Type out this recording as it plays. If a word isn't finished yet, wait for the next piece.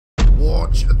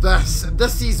Watch this.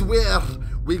 This is where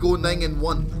we go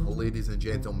 9-1, ladies and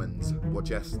gentlemen. Watch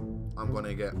this. I'm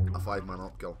gonna get a 5-man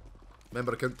up kill.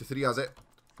 Remember, I count to 3 as it.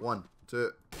 1,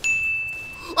 2.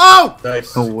 Oh!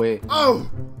 Nice. No way. Oh!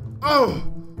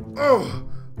 Oh! Oh!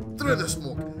 Through the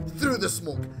smoke. Through the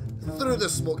smoke. Through the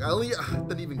smoke. I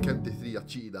didn't even count to 3. I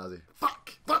cheated, as it. Fuck!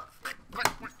 Fuck!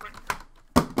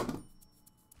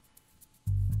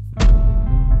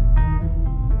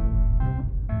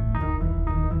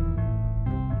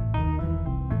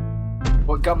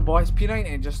 What gun, boys?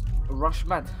 P90 and just rush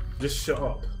mid. Just shut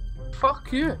up.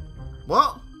 Fuck you.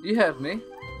 What? You heard me.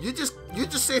 You just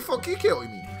say fuck you, Kelly,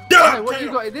 me. Hey, what you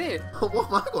got to do? What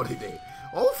am I going to do?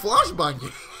 I'll flashbang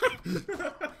you.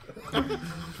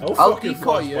 I'll fucking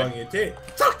decoy you. flashbang you too.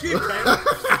 Fuck you,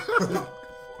 Kyle.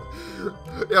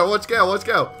 Yeah, watch Kel, watch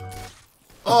Kel.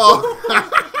 Oh.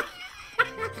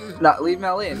 Nah, leave me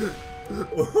alone.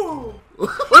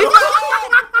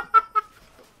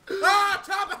 Ah,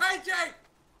 ChaBoyyHD!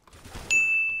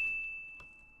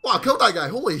 Wow, I killed that guy.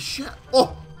 Holy shit.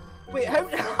 Oh. Wait, how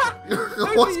What's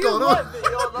do you going want on? me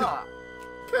on that?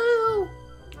 Kel.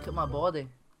 Look at my body.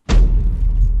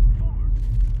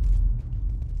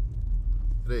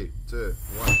 3, 2,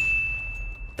 1.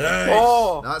 Nice.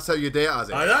 Oh! That's how you do it,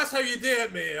 Azzy. Aye, that's how you do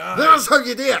it, mate. Aye. That's how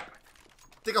you do it.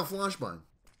 Take a flashbang.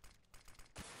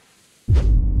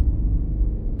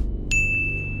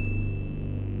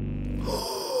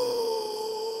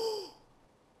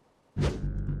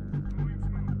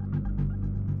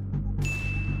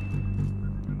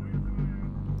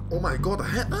 Oh my god, I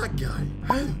hit that guy.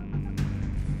 How?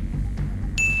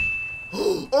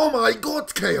 Oh my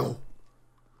god, Kale.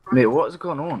 Mate, what's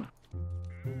going on?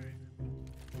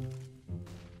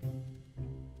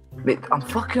 Mate, I'm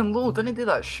fucking low. Didn't do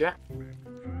that shit.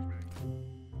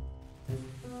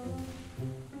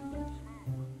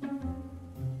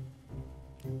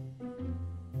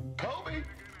 Kobe.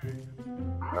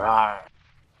 Right.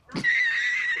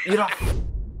 You're a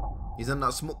He's in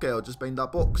that smoke, Kale, just behind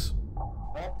that box.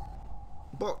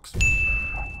 Box.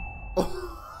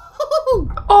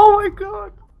 Oh. Oh my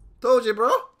god. Told you,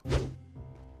 bro.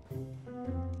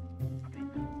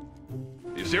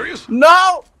 You serious?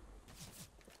 No!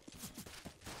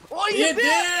 What You you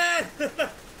did? did!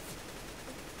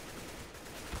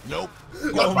 Nope.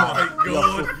 Oh my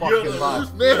god. Fucking You're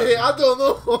bad. Mate, I don't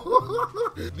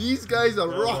know. These guys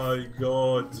are Oh rough. my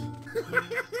god.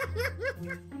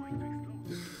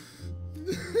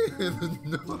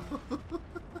 No.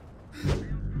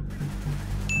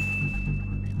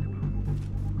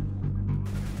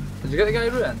 Did you get the guy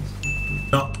ruined?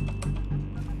 No.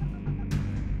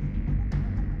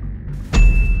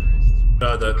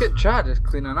 I did. Look at Chad just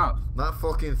cleaning up. That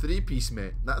fucking 3-piece,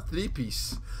 mate. That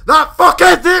 3-piece. That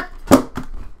fucking dip!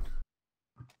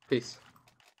 Peace.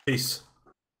 Peace.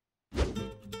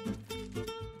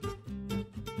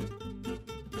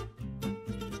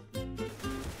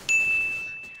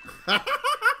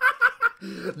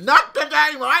 Not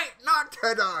today, mate. Not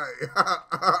today.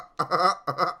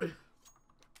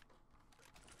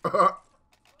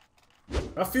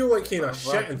 I feel like kind of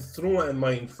shit and throwing it in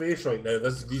my face right now.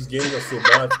 These games are so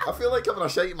bad. I feel like having a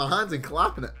shite in my hands and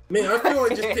clapping it. Mate, I feel like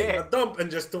just taking a dump and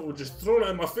just throwing it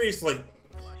in my face like,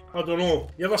 I don't know.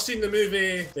 You ever seen the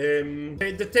movie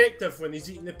Head Detective when he's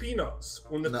eating the peanuts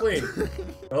on the No. plane?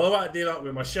 I want to do that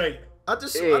with my shite. I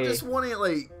just want to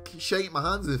like shite in my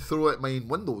hands and throw it at my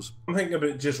windows. I'm thinking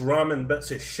about just ramming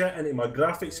bits of shit into my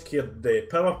graphics card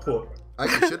power port. I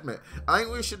think we should, mate. I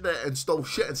think we should install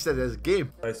shit instead of this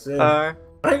game. I say. I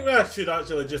think I should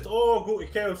actually just go to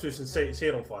Kel's house and set his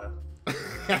hair on fire.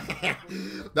 That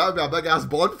would be a big ass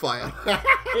bonfire.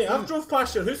 Hey, I've drove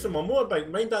past your house on my motorbike.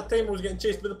 Mind that time I was getting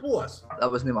chased by the police?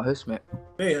 That wasn't my house, mate.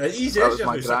 Mate, easy That as was your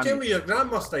my house. I granny. can't believe your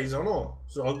grandma stays or not.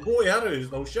 So I'll go to her house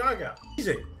and I'll shag her.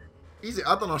 Easy. Easy.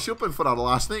 I done a shopping for her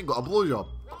last night and got a blowjob.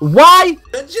 Why?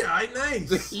 Did you? Aye,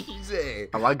 nice. Easy.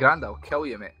 Oh, my grand, I'll kill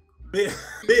you, mate. Mate,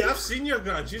 I've seen your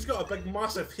gran. She's got a big,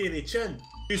 massive, hairy chin.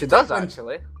 She's She does, tickling-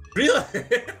 actually. Really?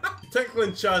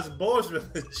 Tickling Chaz's balls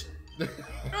with the chin.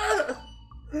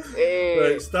 Hey.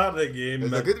 Right, start the game, It's a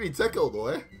man. good wee tickle though,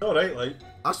 eh? Alright, like.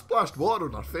 I splashed water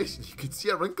on her face and you could see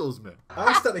her wrinkles, mate. I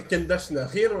asked her to condition her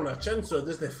hair on her chin so it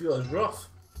doesn't feel as rough.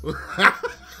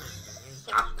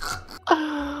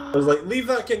 I was like, leave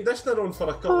that conditioner on for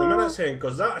a couple of minutes, hen,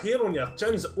 because that hair on your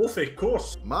chin's awful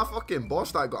coarse. My fucking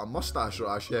boss that got a mustache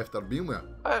right actually after being with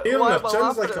her. Hair on Why your am I chin's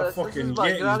laughing like at a this? This fucking is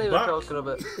my granny Yeti's we're back. talking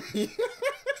about.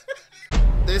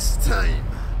 This time,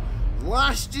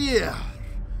 last year,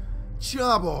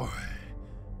 ChaBoy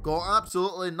got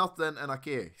absolutely nothing in a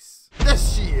case.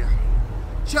 This year,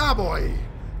 ChaBoy,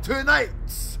 tonight,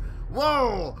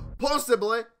 will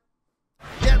possibly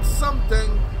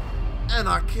In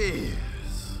a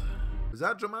case. Was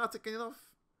that dramatic enough?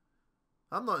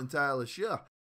 I'm not entirely sure.